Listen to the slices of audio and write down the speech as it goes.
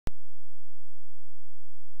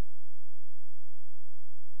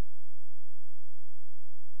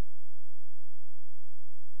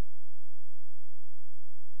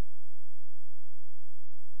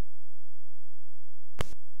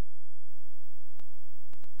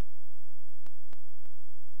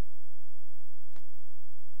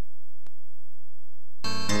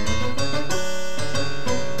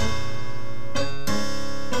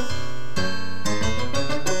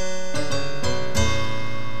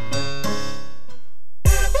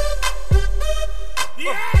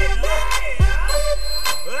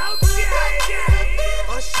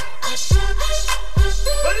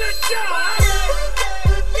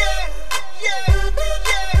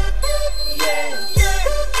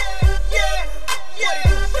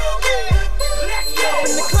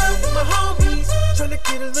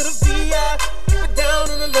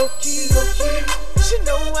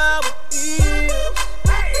how it feels. I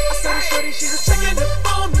saw the shorty, she was checking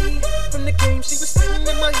up on me. From the game, she was spitting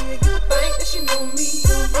in my ear. You would think that she knew me.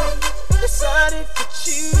 Decided to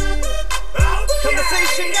chill.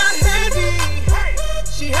 Conversation got heavy.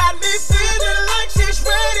 She had me feeling like she's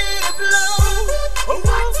ready to blow.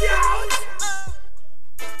 Watch out!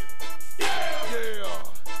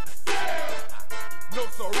 No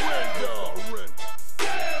surrender.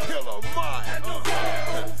 Killer mind.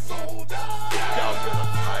 Y'all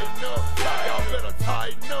better tighten up. Y'all better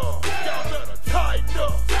tighten up. Y'all better tighten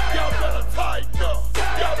up. Y'all better tighten up.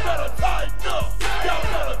 Y'all better tighten up. Y'all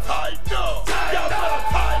better tighten up. Y'all better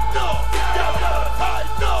tighten up. Y'all better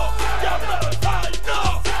tighten up. Y'all better tighten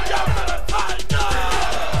up. Y'all better tighten up.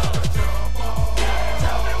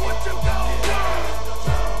 Tell me what you got.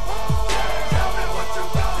 Tell me what you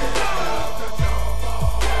got. Tell me what you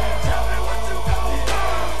got. Tell me what you got.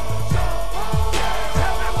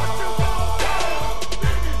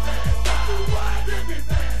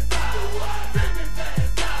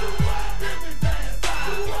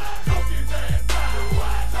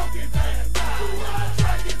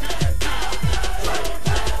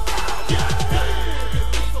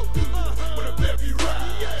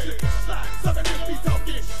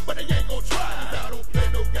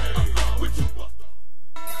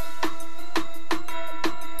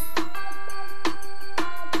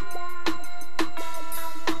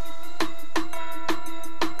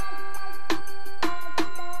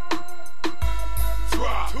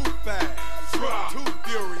 Too fast, too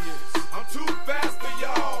furious. I'm too fast for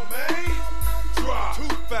y'all, man.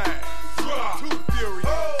 Too fast, too furious.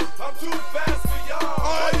 Oh, I'm too fast for y'all.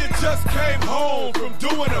 Oh, you just came home from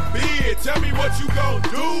doing a bid. Tell me what you gon'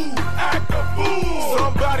 do. Act a fool.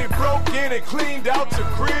 Somebody broke in and cleaned out your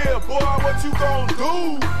crib. Boy, what you gon'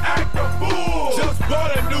 do? Act a fool. Just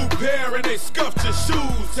bought a new pair and they scuffed your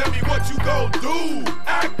shoes. Tell me what you gon' do.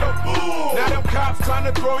 Act a fool. Now them cops trying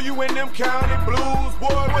to throw you in them county blues.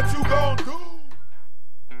 Boy, what you gon' do?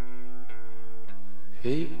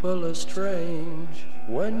 People are strange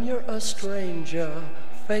when you're a stranger.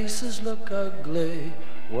 Faces look ugly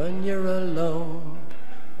when you're alone.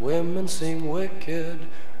 Women seem wicked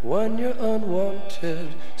when you're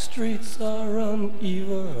unwanted. Streets are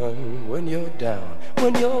uneven when you're down.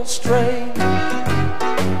 When you're strange,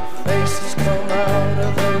 faces come out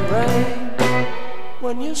of the rain.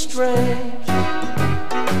 When you're strange,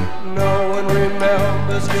 no one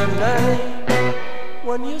remembers your name.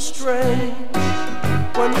 When you're strange,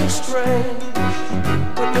 when you're strange,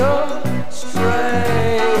 when you're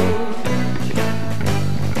strange.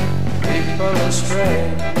 People are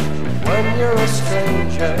strange when you're a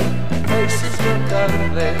stranger. Faces look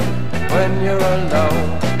ugly when you're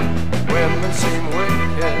alone. Women seem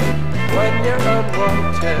wicked when you're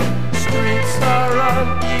unwanted. Streets are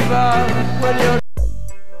uneven when you're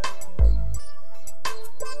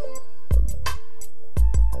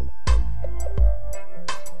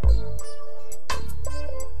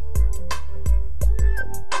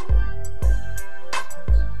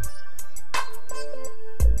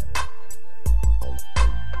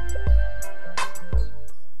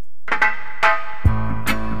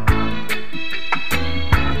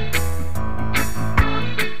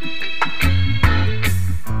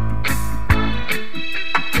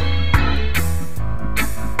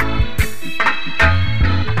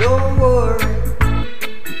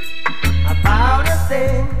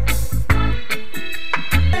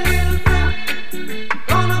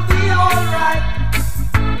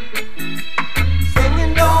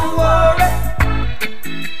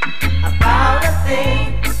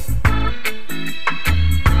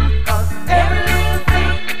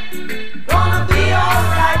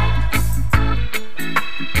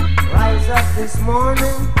this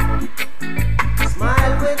morning,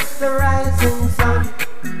 smile with the rising sun.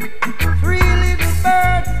 Three little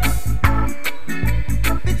birds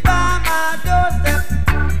pitch by my doorstep,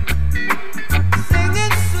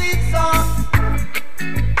 singing sweet songs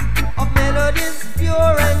of melodies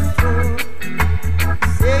pure and true,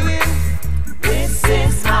 saying, this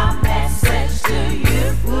is my message to you.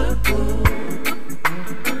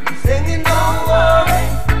 Singing, don't worry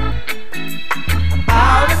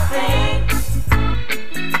about a thing.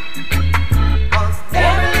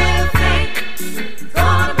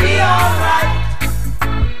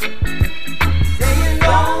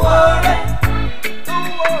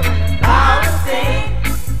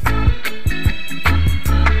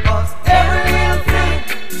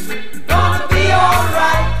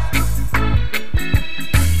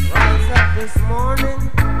 This morning,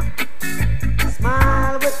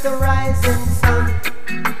 smile with the rising sun.